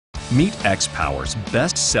Meet XPower's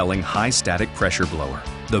best-selling high-static pressure blower,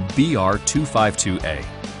 the BR-252A.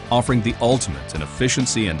 Offering the ultimate in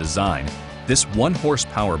efficiency and design, this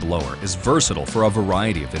 1-horsepower blower is versatile for a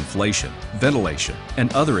variety of inflation, ventilation,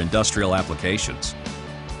 and other industrial applications.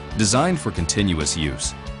 Designed for continuous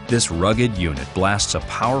use, this rugged unit blasts a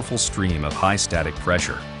powerful stream of high static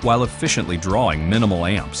pressure while efficiently drawing minimal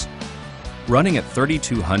amps. Running at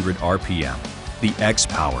 3,200 RPM, the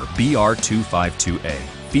XPower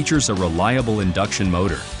BR-252A features a reliable induction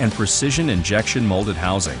motor and precision injection molded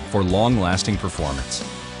housing for long-lasting performance.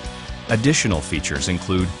 Additional features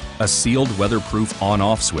include a sealed weatherproof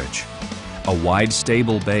on-off switch, a wide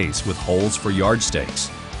stable base with holes for yard stakes,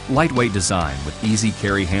 lightweight design with easy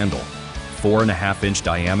carry handle, 4.5-inch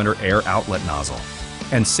diameter air outlet nozzle,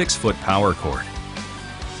 and 6-foot power cord.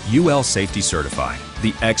 UL Safety Certified,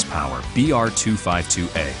 the XPower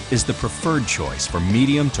BR-252A is the preferred choice for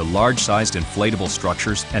medium to large-sized inflatable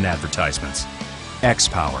structures and advertisements.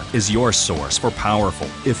 XPower is your source for powerful,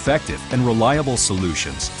 effective, and reliable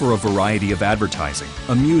solutions for a variety of advertising,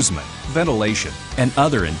 amusement, ventilation, and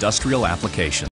other industrial applications.